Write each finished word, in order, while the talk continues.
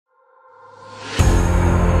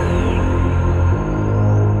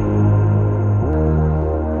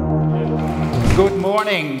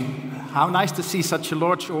morning. How nice to see such a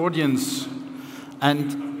large audience.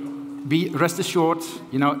 And rest assured,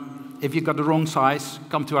 if you got the wrong size,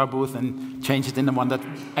 come to our booth and change it into one that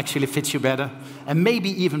actually fits you better. And maybe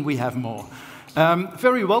even we have more.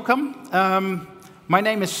 Very welcome. My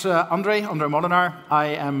name is Andre Molenaar. I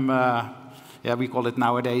am, we call it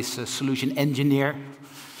nowadays a solution engineer.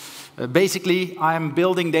 Basically, I'm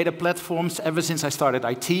building data platforms ever since I started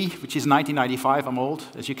IT, which is 1995. I'm old,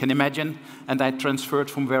 as you can imagine. And I transferred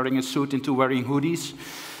from wearing a suit into wearing hoodies.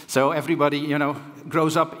 So everybody,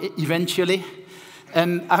 grows up eventually.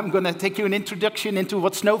 And I'm going to take you an introduction into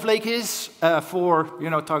what Snowflake is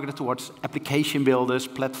targeted towards application builders,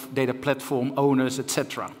 data platform owners,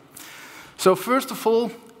 etc. So first of all,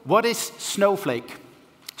 what is Snowflake?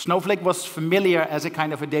 Snowflake was familiar as a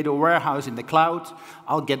kind of a data warehouse in the cloud.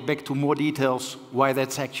 I'll get back to more details why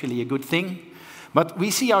that's actually a good thing. But we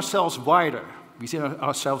see ourselves wider. We see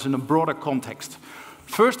ourselves in a broader context.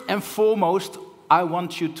 First and foremost, I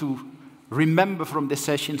want you to remember from this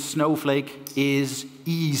session, Snowflake is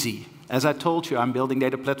easy. As I told you, I'm building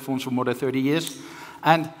data platforms for more than 30 years.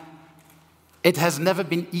 And it has never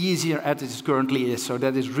been easier as it currently is. So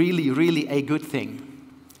that is really, really a good thing.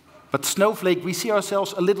 But Snowflake, we see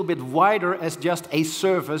ourselves a little bit wider as just a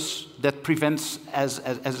service that prevents as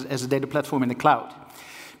a data platform in the cloud.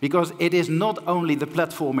 Because it is not only the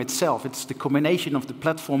platform itself, it's the combination of the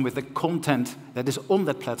platform with the content that is on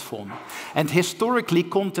that platform. And historically,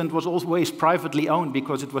 content was always privately owned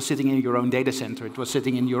because it was sitting in your own data center. It was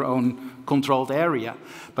sitting in your own controlled area.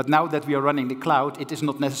 But now that we are running the cloud, it is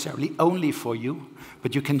not necessarily only for you,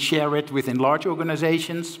 but you can share it within large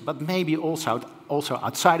organizations, but maybe also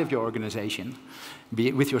outside of your organization, be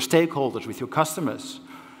it with your stakeholders, with your customers.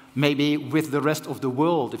 Maybe with the rest of the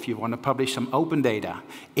world, if you want to publish some open data.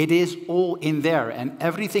 It is all in there, and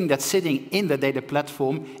everything that's sitting in the data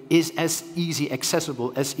platform is as easy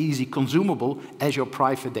accessible, as easy consumable as your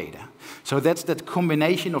private data. So that's that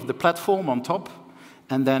combination of the platform on top,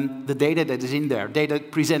 and then the data that is in there. Data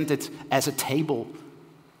presented as a table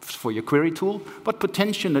for your query tool, but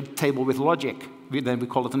potentially a table with logic. Then we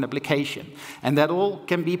call it an application. And that all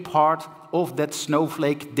can be part of that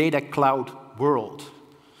Snowflake data cloud world.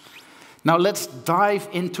 Now let's dive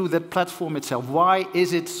into that platform itself. Why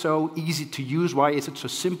is it so easy to use? Why is it so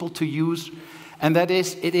simple to use? And that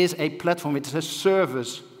is, it is a platform, it is a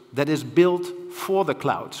service that is built for the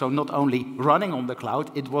cloud. So not only running on the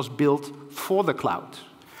cloud, it was built for the cloud.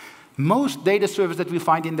 Most data services that we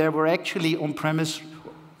find in there were actually on-premise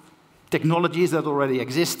technologies that already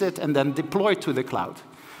existed and then deployed to the cloud.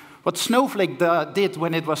 What Snowflake did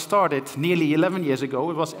when it was started nearly 11 years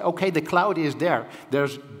ago, it was, okay, the cloud is there.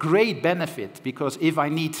 There's great benefit, because if I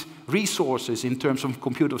need resources in terms of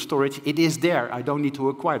compute or storage, it is there. I don't need to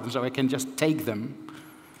acquire them, so I can just take them.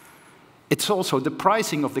 It's also the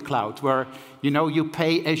pricing of the cloud, where you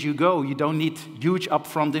pay as you go. You don't need huge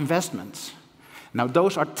upfront investments. Now,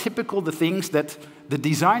 those are typical the things that the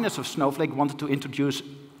designers of Snowflake wanted to introduce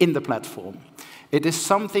in the platform. It is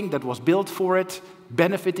something that was built for it,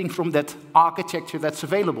 benefiting from that architecture that's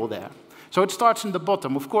available there. So it starts in the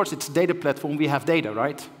bottom. Of course, it's a data platform. We have data,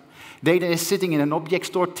 right? Data is sitting in an object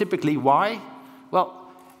store typically. Why?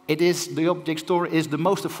 Well, the object store is the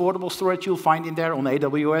most affordable storage you'll find in there on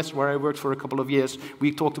AWS, where I worked for a couple of years.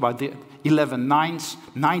 We talked about the 11 nines,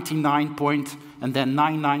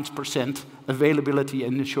 99% availability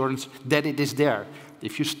and assurance that it is there.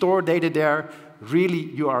 If you store data there, really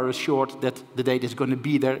you are assured that the data is going to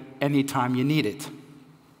be there anytime you need it.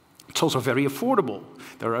 It's also very affordable.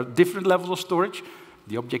 There are different levels of storage,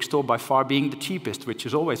 the object store by far being the cheapest, which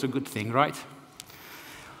is always a good thing, right?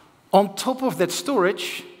 On top of that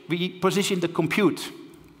storage, we position the compute.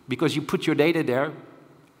 Because you put your data there,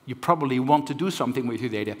 you probably want to do something with your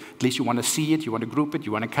data. At least you want to see it, you want to group it,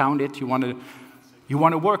 you want to count it, you want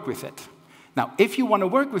to work with it. Now, if you want to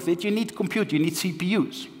work with it, you need compute, you need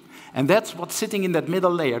CPUs. And that's what's sitting in that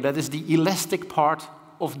middle layer. That is the elastic part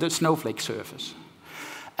of the Snowflake service.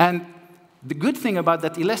 And the good thing about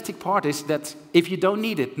that elastic part is that if you don't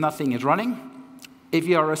need it, nothing is running. If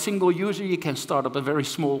you are a single user, you can start up a very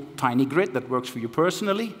small, tiny grid that works for you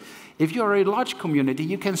personally. If you are a large community,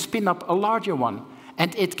 you can spin up a larger one,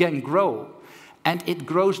 and it can grow. And it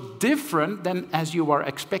grows different than as you are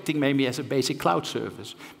expecting maybe as a basic cloud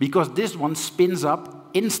service, because this one spins up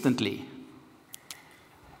instantly.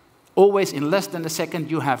 Always in less than a second,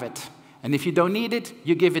 you have it. And if you don't need it,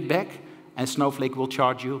 you give it back, and Snowflake will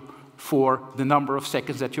charge you for the number of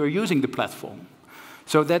seconds that you're using the platform.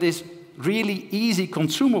 So that is really easy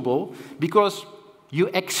consumable, because you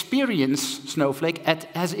experience Snowflake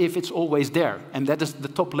as if it's always there. And that is the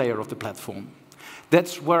top layer of the platform.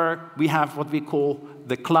 That's where we have what we call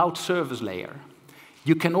the cloud service layer.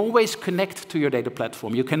 You can always connect to your data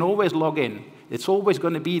platform. You can always log in. It's always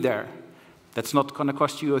going to be there. That's not going to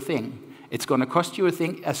cost you a thing. It's going to cost you a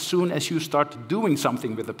thing as soon as you start doing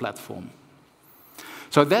something with the platform.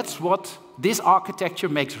 So that's what this architecture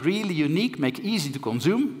makes really unique, makes easy to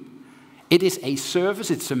consume. It is a service,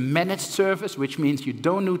 it's a managed service, which means you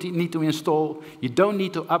don't need to install, you don't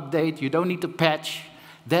need to update, you don't need to patch.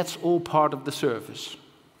 That's all part of the service.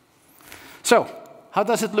 So, how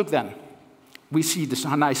does it look then? We see this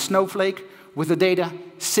nice Snowflake with the data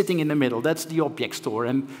sitting in the middle. That's the object store.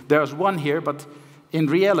 And there's one here, but in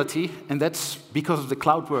reality, and that's because the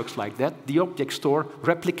cloud works like that, the object store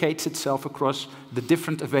replicates itself across the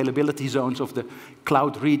different availability zones of the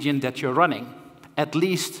cloud region that you're running. At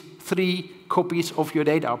least 3 copies of your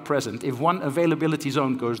data are present. If one availability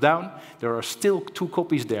zone goes down, there are still 2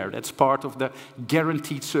 copies there. That's part of the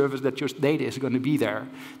guaranteed service that your data is going to be there.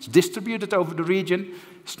 It's distributed over the region.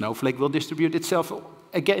 Snowflake will distribute itself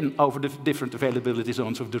again over the different availability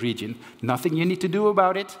zones of the region. Nothing you need to do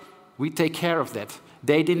about it. We take care of that.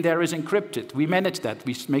 Data in there is encrypted. We manage that.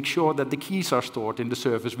 We make sure that the keys are stored in the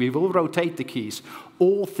service. We will rotate the keys.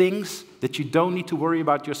 All things that you don't need to worry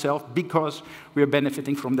about yourself because we are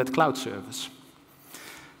benefiting from that cloud service.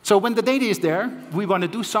 So when the data is there, we want to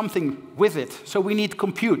do something with it. So we need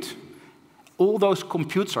compute. All those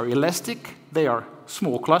computes are elastic. They are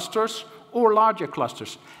small clusters or larger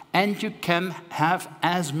clusters. And you can have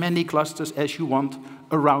as many clusters as you want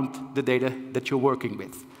around the data that you're working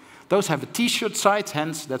with. Those have a t-shirt size,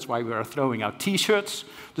 hence that's why we are throwing out t-shirts,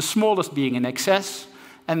 the smallest being in excess,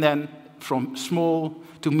 and then from small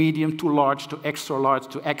to medium to large to extra large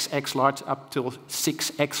to XX large up till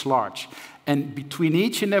 6X large. And between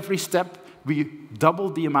each and every step, we double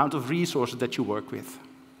the amount of resources that you work with.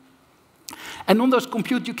 And on those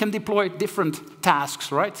compute, you can deploy different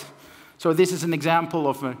tasks, right? So this is an example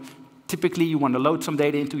of typically you want to load some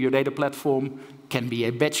data into your data platform, can be a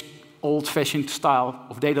batch old-fashioned style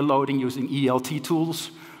of data loading using ELT tools,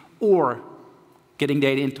 or getting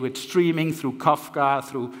data into it streaming through Kafka,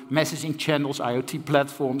 through messaging channels, IoT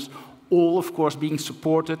platforms, all, of course, being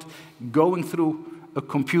supported, going through a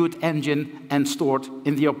compute engine and stored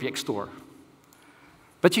in the object store.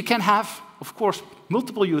 But you can have, of course,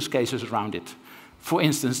 multiple use cases around it. For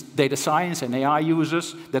instance, data science and AI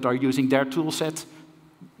users that are using their tool set,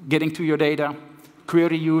 getting to your data,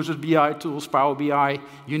 query users, BI tools, Power BI,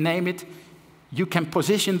 you name it, you can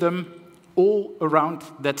position them all around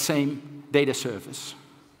that same data service.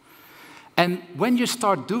 And when you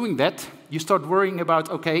start doing that, you start worrying about,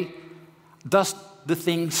 okay, does the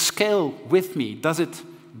thing scale with me? Does it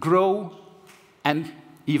grow and,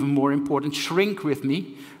 even more important, shrink with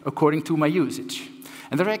me according to my usage?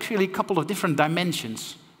 And there are actually a couple of different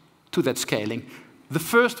dimensions to that scaling. The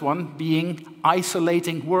first one being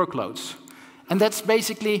isolating workloads. And that's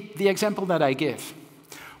basically the example that I give.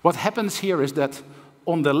 What happens here is that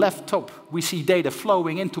on the left top, we see data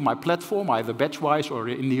flowing into my platform, either batch-wise or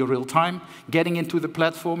in near real time, getting into the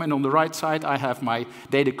platform. And on the right side, I have my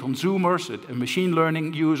data consumers, a machine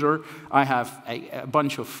learning user. I have a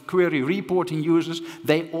bunch of query reporting users.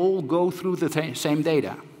 They all go through the same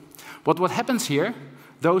data. But what happens here,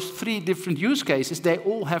 those 3 different use cases, they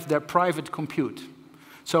all have their private compute.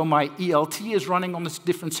 So my ELT is running on a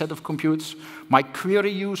different set of computes, my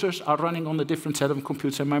query users are running on a different set of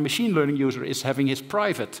computes, and my machine learning user is having his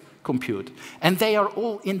private compute. And they are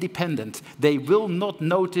all independent. They will not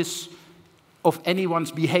notice of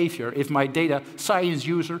anyone's behavior. If my data science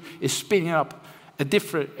user is spinning up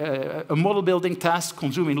a model building task,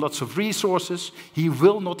 consuming lots of resources, he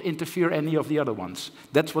will not interfere any of the other ones.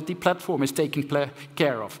 That's what the platform is taking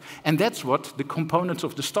care of. And that's what the components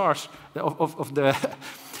of the stars, of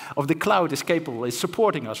the cloud is capable, is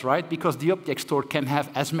supporting us, right? Because the object store can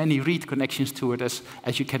have as many read connections to it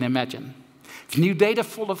as you can imagine. If new data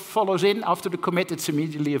follows in after the commit, it's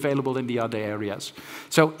immediately available in the other areas.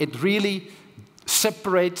 So it really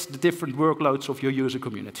separates the different workloads of your user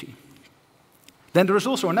community. Then there is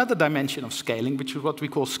also another dimension of scaling, which is what we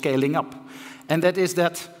call scaling up. And that is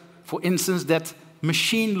that, for instance, that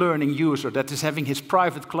machine learning user that is having his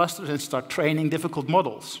private clusters and start training difficult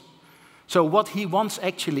models. So what he wants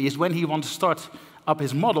actually is when he wants to start up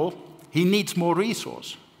his model, he needs more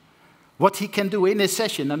resource. What he can do in his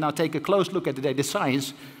session, and now take a close look at the data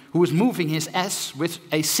science, who is moving his S with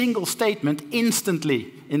a single statement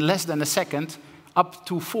instantly, in less than a second, up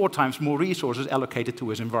to 4 times more resources allocated to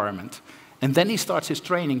his environment. And then he starts his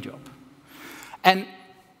training job. And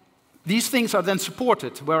these things are then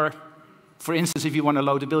supported, where, for instance, if you want to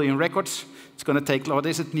load 1 billion records, it's going to take, what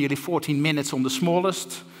is it, nearly 14 minutes on the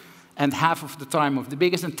smallest, and half of the time of the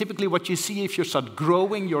biggest. And typically what you see if you start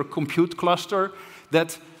growing your compute cluster,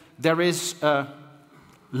 that there is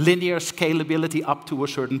linear scalability up to a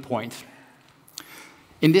certain point.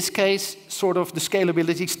 In this case, sort of the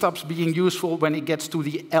scalability stops being useful when it gets to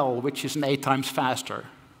the L, which is 8 times faster.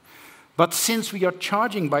 But since we are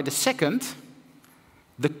charging by the second,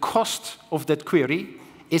 the cost of that query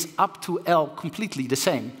is up to L completely the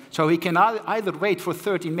same. So he can either wait for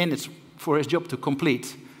 30 minutes for his job to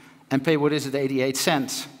complete and pay, what is it, 88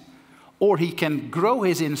 cents, or he can grow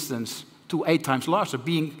his instance to 8 times larger,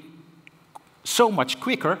 being so much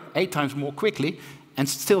quicker, 8 times more quickly, and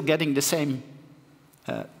still getting the same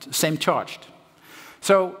charged.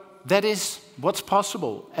 So that is what's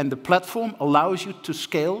possible. And the platform allows you to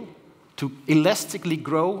scale, to elastically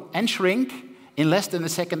grow and shrink in less than a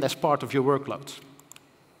second as part of your workloads.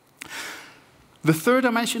 The third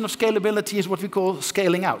dimension of scalability is what we call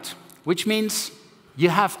scaling out, which means you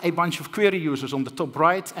have a bunch of query users on the top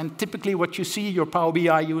right, and typically what you see, your Power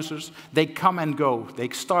BI users, they come and go. They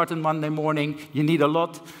start on Monday morning, you need a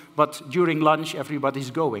lot, but during lunch, everybody's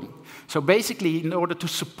going. So basically, in order to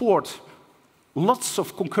support lots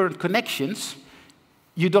of concurrent connections,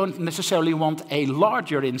 you don't necessarily want a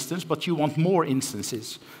larger instance, but you want more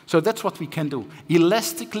instances. So that's what we can do.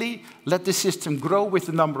 Elastically, let the system grow with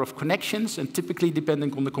the number of connections, and typically,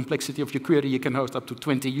 depending on the complexity of your query, you can host up to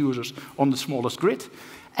 20 users on the smallest grid.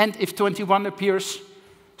 And if 21 appears,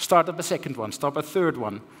 start up a second one, start a third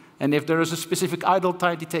one. And if there is a specific idle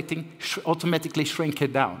time detecting, automatically shrink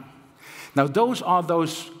it down. Now, those are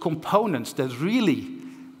those components that really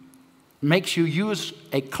makes you use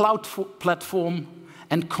a cloud platform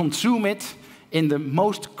and consume it in the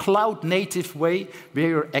most cloud-native way, where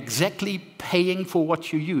you're exactly paying for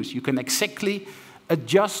what you use. You can exactly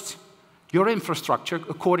adjust your infrastructure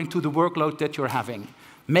according to the workload that you're having,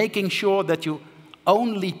 making sure that you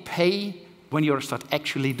only pay when you start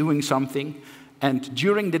actually doing something, and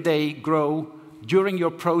during the day grow, during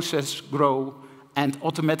your process grow, and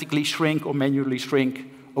automatically shrink or manually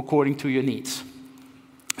shrink according to your needs.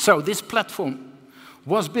 So this platform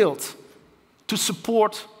was built to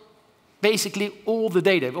support basically all the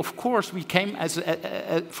data. Of course, we came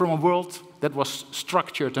from a world that was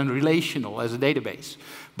structured and relational as a database.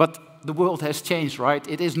 But the world has changed, right?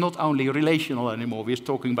 It is not only relational anymore. We're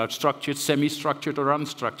talking about structured, semi-structured, or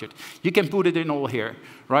unstructured. You can put it in all here,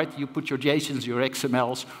 right? You put your JSONs, your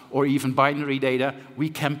XMLs, or even binary data. We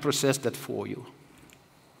can process that for you.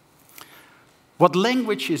 What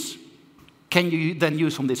languages can you then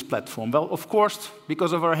use on this platform? Well, of course,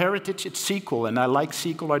 because of our heritage, it's SQL, and I like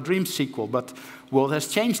SQL, I dream SQL, but the world has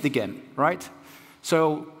changed again, right?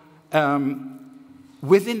 So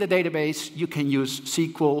within the database, you can use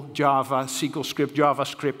SQL, Java, SQL script,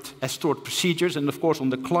 JavaScript as stored procedures, and of course, on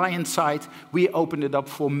the client side, we opened it up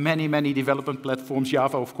for many, many development platforms,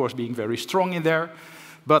 Java, of course, being very strong in there,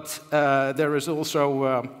 but there is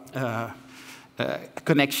also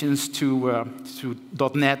connections to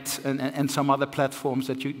 .NET and some other platforms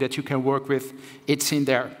that you can work with. It's in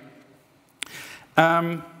there.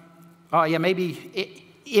 Maybe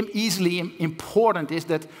easily important is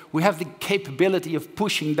that we have the capability of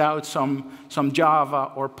pushing down some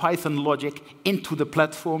Java or Python logic into the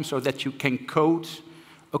platform so that you can code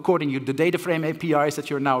according to the data frame APIs that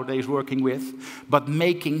you're nowadays working with, but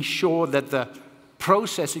making sure that the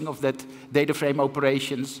processing of that data frame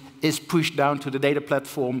operations is pushed down to the data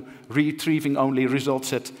platform, retrieving only results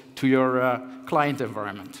set to your client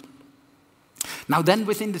environment. Now then,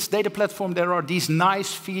 within this data platform, there are these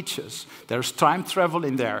nice features. There's time travel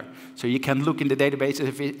in there, so you can look in the database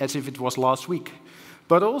as if it was last week.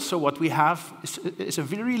 But also what we have is a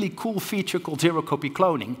really cool feature called zero-copy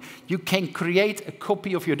cloning. You can create a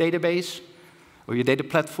copy of your database or your data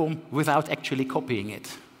platform without actually copying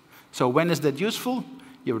it. So when is that useful?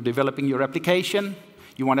 You're developing your application,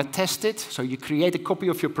 you want to test it, so you create a copy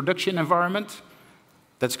of your production environment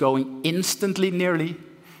that's going instantly nearly,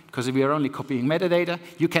 because we are only copying metadata.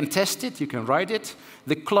 You can test it, you can write it.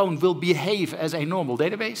 The clone will behave as a normal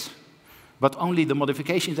database, but only the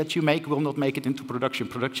modifications that you make will not make it into production.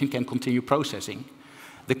 Production can continue processing.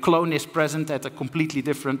 The clone is present at a completely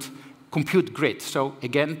different compute grid. So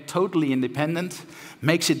again, totally independent,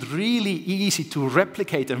 makes it really easy to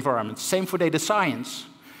replicate environments. Same for data science.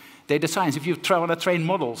 Data science, if you want to train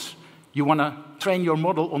models, you want to train your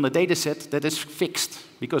model on a data set that is fixed.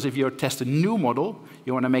 Because if you test a new model,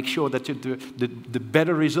 you want to make sure that the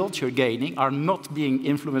better results you're gaining are not being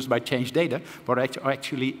influenced by changed data, but are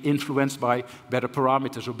actually influenced by better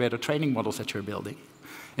parameters or better training models that you're building.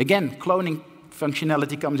 Again, cloning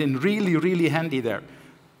functionality comes in really, really handy there.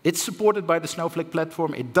 It's supported by the Snowflake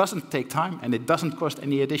platform. It doesn't take time, and it doesn't cost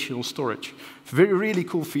any additional storage. Very, really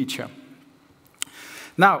cool feature.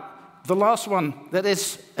 Now, the last one, that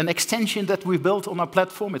is an extension that we built on our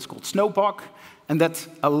platform. It's called Snowpark, and that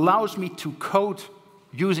allows me to code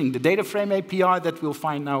using the data frame API that we'll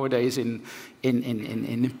find nowadays in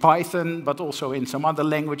Python, but also in some other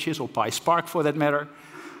languages, or PySpark for that matter.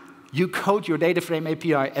 You code your data frame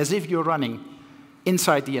API as if you're running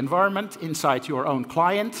inside the environment, inside your own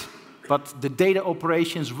client, but the data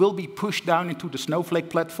operations will be pushed down into the Snowflake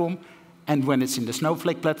platform, and when it's in the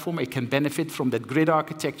Snowflake platform, it can benefit from that grid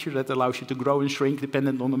architecture that allows you to grow and shrink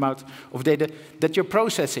dependent on the amount of data that you're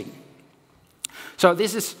processing. So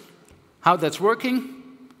this is how that's working.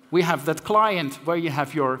 We have that client where you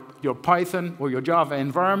have your Python or your Java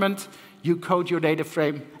environment. You code your data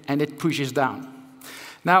frame, and it pushes down.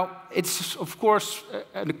 Now, it's, of course,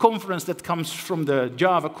 a conference that comes from the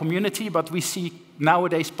Java community, but we see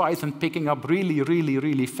nowadays Python picking up really, really,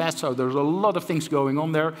 really fast, so there's a lot of things going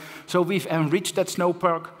on there. So we've enriched that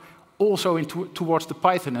Snowpark also towards the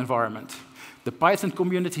Python environment. The Python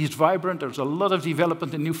community is vibrant. There's a lot of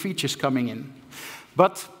development and new features coming in.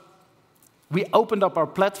 But we opened up our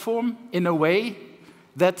platform in a way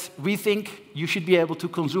that we think you should be able to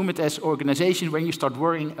consume it as an organization when you start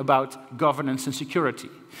worrying about governance and security.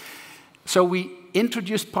 So we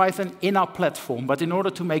introduced Python in our platform, but in order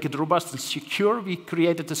to make it robust and secure, we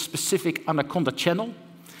created a specific Anaconda channel,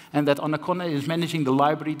 and that Anaconda is managing the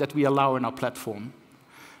library that we allow in our platform.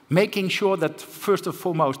 Making sure that, first and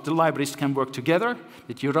foremost, the libraries can work together,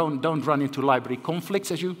 that you don't run into library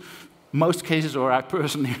conflicts, as you most cases, or I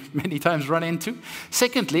personally many times run into.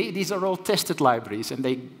 Secondly, these are all tested libraries, and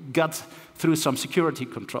they got through some security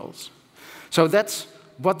controls. So that's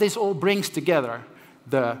what this all brings together.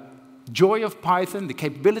 The joy of Python, the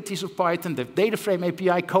capabilities of Python, the data frame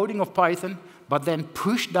API coding of Python, but then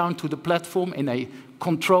pushed down to the platform in a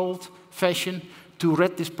controlled fashion to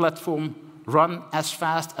let this platform run as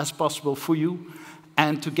fast as possible for you,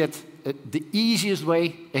 and to get the easiest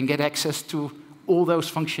way and get access to all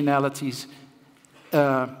those functionalities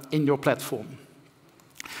in your platform.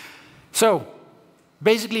 So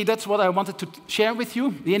basically, that's what I wanted to share with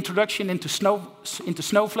you, the introduction into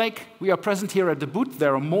Snowflake. We are present here at the booth.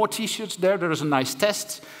 There are more T-shirts there. There is a nice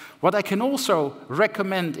test. What I can also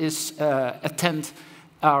recommend is attend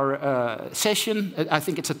our session. I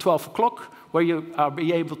think it's at 12 o'clock, where you will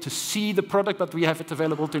be able to see the product, but we have it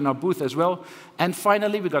available in our booth as well. And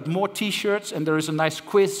finally, we got more T-shirts, and there is a nice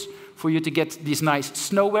quiz for you to get these nice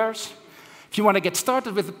snowwears. If you want to get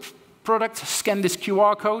started with the product, scan this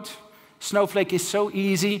QR code. Snowflake is so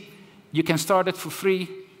easy. You can start it for free.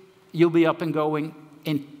 You'll be up and going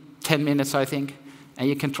in 10 minutes, I think, and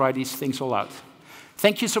you can try these things all out.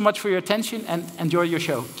 Thank you so much for your attention, and enjoy your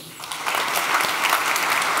show.